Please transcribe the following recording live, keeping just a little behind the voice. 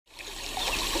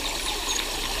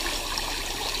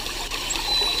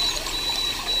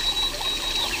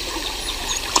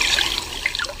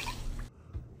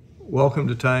Welcome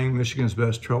to Tying Michigan's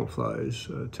Best Trout Flies.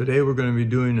 Today we're going to be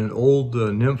doing an old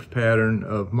nymph pattern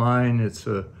of mine. It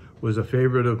was a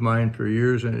favorite of mine for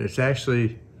years, and it's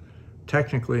actually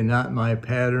technically not my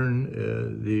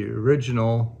pattern. The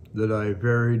original that I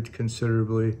varied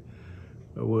considerably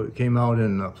came out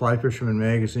in Fly Fisherman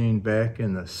magazine back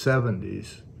in the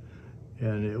 70s,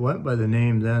 and it went by the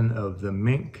name then of the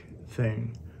mink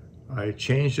thing. I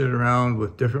changed it around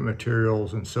with different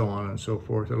materials and so on and so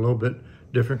forth, a little bit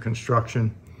different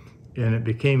construction, and it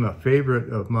became a favorite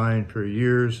of mine for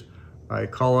years. I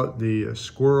call it the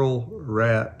Squirrel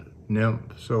Rat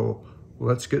Nymph. So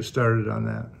let's get started on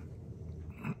that.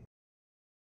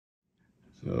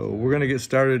 So we're going to get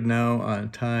started now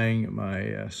on tying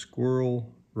my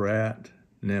Squirrel Rat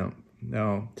Nymph.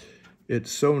 Now,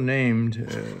 it's so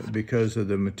named because of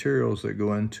the materials that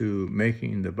go into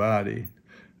making the body.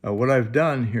 What I've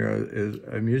done here is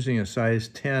I'm using a size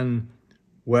 10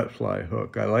 wet fly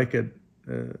hook. I like it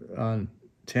on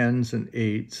 10s and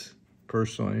 8s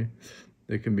personally.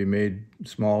 They can be made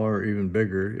smaller or even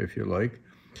bigger if you like.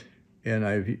 And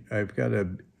I've got a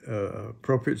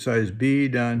appropriate size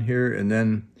bead on here, and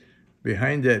then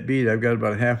behind that bead I've got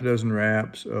about a half a dozen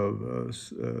wraps of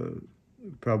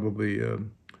probably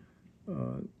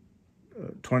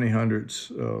 20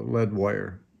 hundredths lead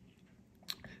wire,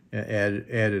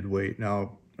 added weight.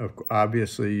 Now,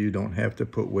 obviously, you don't have to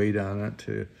put weight on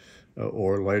it,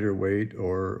 or lighter weight,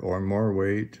 or more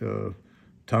weight.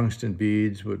 Tungsten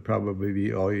beads would probably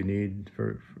be all you need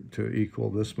to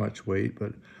equal this much weight.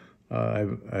 But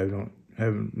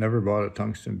haven't never bought a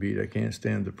tungsten bead. I can't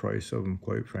stand the price of them,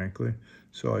 quite frankly.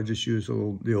 So I just use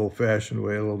the old-fashioned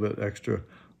way, a little bit extra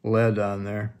lead on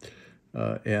there,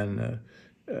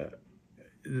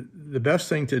 the best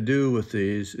thing to do with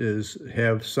these is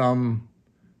have some,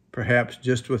 perhaps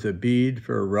just with a bead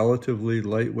for a relatively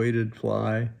light-weighted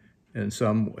fly, and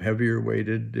some heavier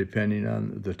weighted depending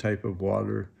on the type of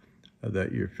water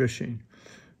that you're fishing.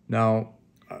 Now,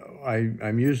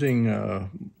 I'm using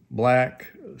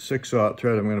black 6/0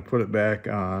 thread. I'm going to put it back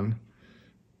on,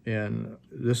 and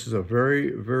this is a very,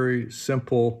 very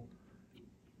simple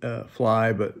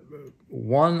fly, but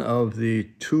one of the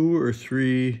 2 or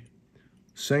 3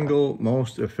 single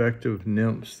most effective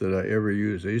nymphs that I ever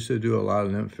used. I used to do a lot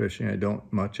of nymph fishing. I don't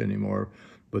much anymore,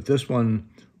 but this one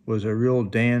was a real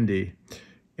dandy,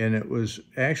 and it was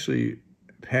actually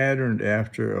patterned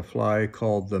after a fly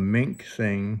called the mink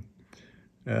thing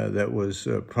that was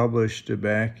published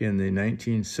back in the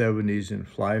 1970s in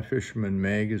Fly Fisherman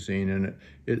magazine, and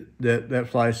that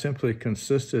fly simply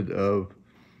consisted of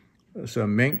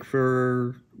some mink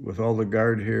fur with all the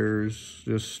guard hairs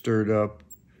just stirred up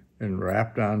and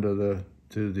wrapped onto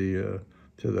the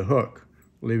hook,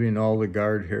 leaving all the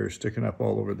guard hairs sticking up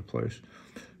all over the place.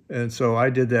 And so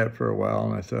I did that for a while,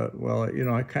 and I thought, well, you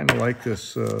know, I kind of like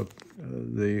this,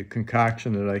 the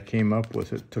concoction that I came up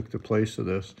with. It took the place of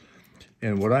this.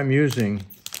 And what I'm using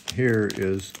here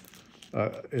is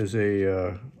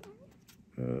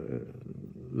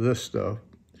this stuff,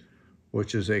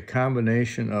 which is a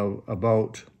combination of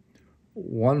about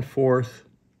 1/4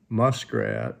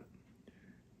 muskrat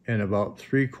and about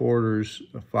 3/4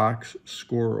 fox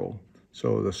squirrel.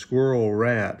 So the squirrel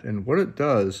rat. And what it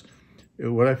does,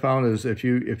 what I found is if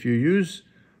you use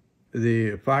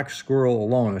the fox squirrel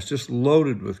alone, it's just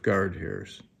loaded with guard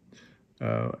hairs,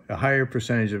 a higher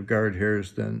percentage of guard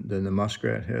hairs than the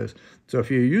muskrat has. So if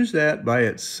you use that by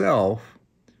itself,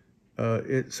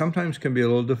 it sometimes can be a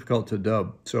little difficult to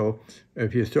dub. So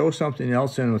if you throw something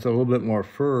else in with a little bit more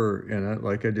fur in it,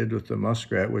 like I did with the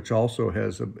muskrat, which also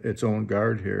has its own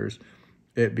guard hairs,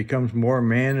 it becomes more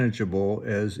manageable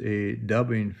as a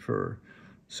dubbing fur.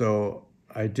 So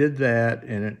I did that,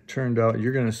 and it turned out,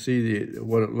 you're going to see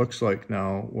what it looks like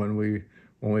now when we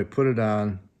put it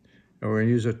on, and we're going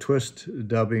to use a twist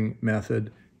dubbing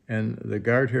method, and the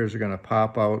guard hairs are going to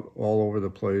pop out all over the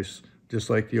place, just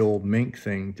like the old mink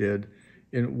thing did.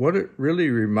 And what it really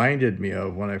reminded me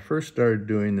of when I first started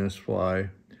doing this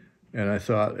fly, and I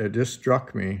thought, it just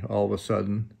struck me all of a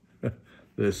sudden,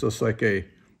 this looks like a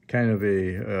kind of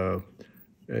a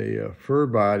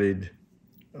fur-bodied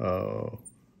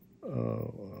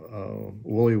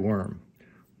woolly worm.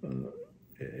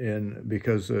 And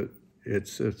because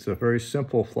it's a very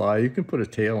simple fly. You can put a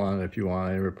tail on it if you want.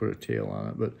 I never put a tail on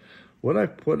it, but what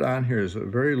I've put on here is a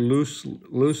very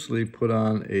loosely put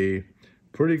on a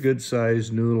pretty good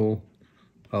sized noodle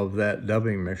of that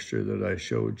dubbing mixture that I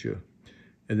showed you.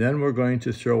 And then we're going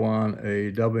to throw on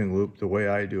a dubbing loop the way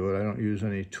I do it. I don't use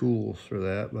any tools for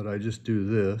that, but I just do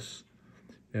this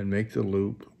and make the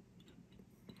loop.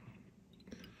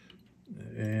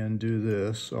 and do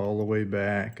this all the way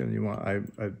back. And you want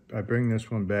I bring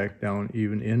this one back down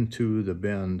even into the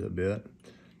bend a bit,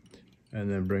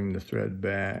 and then bring the thread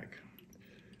back.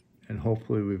 And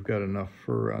hopefully we've got enough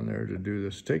fur on there to do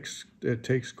this. It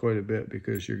takes quite a bit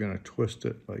because you're going to twist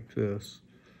it like this.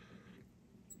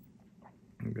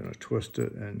 I'm going to twist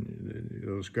it, and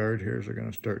those guard hairs are going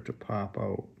to start to pop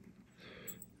out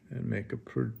and make a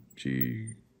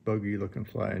pretty buggy looking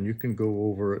fly. And you can go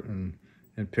over it and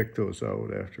pick those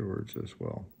out afterwards as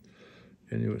well.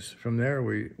 Anyways, from there,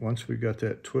 once we got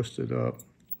that twisted up,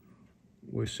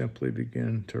 we simply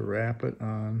begin to wrap it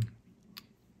on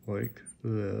like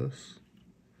this.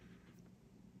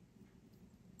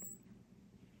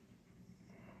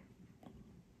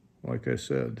 Like I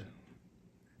said,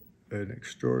 an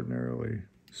extraordinarily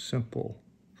simple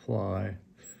fly.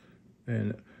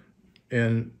 And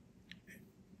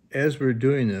as we're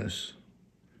doing this,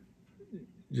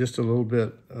 just a little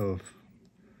bit of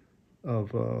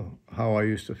how I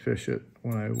used to fish it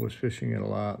when I was fishing it a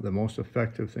lot. The most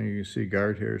effective thing, you can see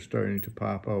guard hairs starting to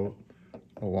pop out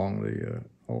along the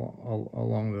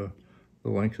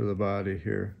length of the body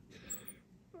here.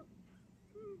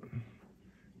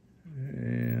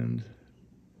 And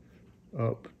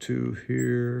up to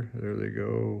here, there they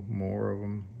go, more of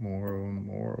them, more of them,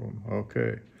 more of them.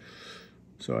 Okay,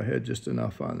 so I had just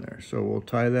enough on there. So we'll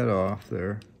tie that off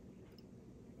there.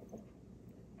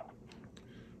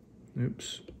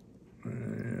 Oops,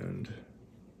 and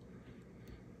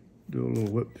do a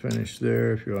little whip finish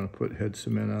there. If you want to put head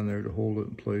cement on there to hold it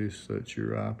in place, that's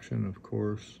your option, of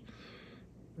course.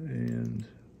 And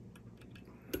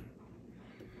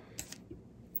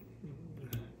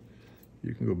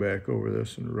you can go back over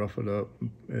this and rough it up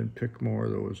and pick more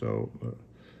of those out. But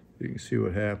you can see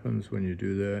what happens when you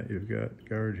do that. You've got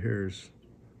guard hairs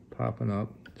popping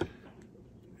up,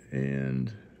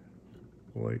 and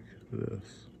like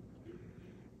this.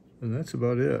 And that's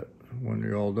about it. When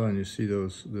you're all done, you see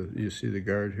the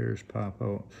guard hairs pop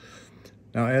out.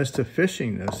 Now, as to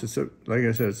fishing this, like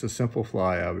I said, it's a simple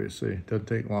fly. Obviously, it doesn't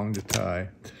take long to tie.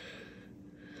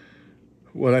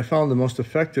 What I found the most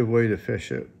effective way to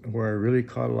fish it, where I really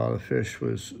caught a lot of fish,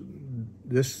 was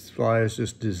this fly is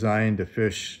just designed to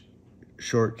fish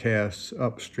short casts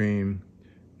upstream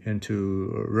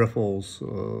into riffles,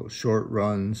 short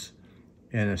runs,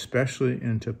 and especially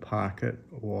into pocket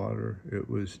water. It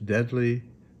was deadly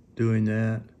doing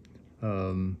that.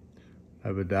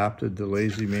 I've adopted the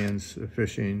lazy man's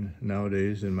fishing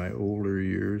nowadays in my older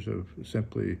years of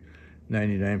simply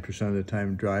 99% of the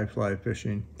time dry fly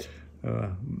fishing.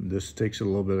 This takes a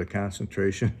little bit of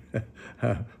concentration,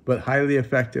 but highly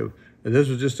effective. This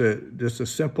was just a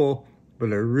simple,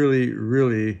 but a really,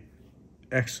 really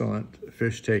excellent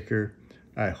fish taker.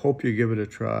 I hope you give it a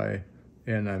try,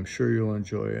 and I'm sure you'll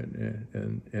enjoy it,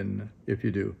 and if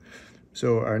you do.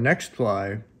 So our next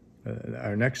fly,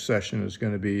 our next session is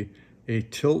going to be a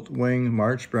tilt wing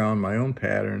March Brown, my own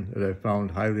pattern that I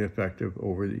found highly effective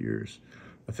over the years.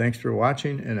 Thanks for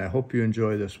watching, and I hope you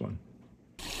enjoy this one.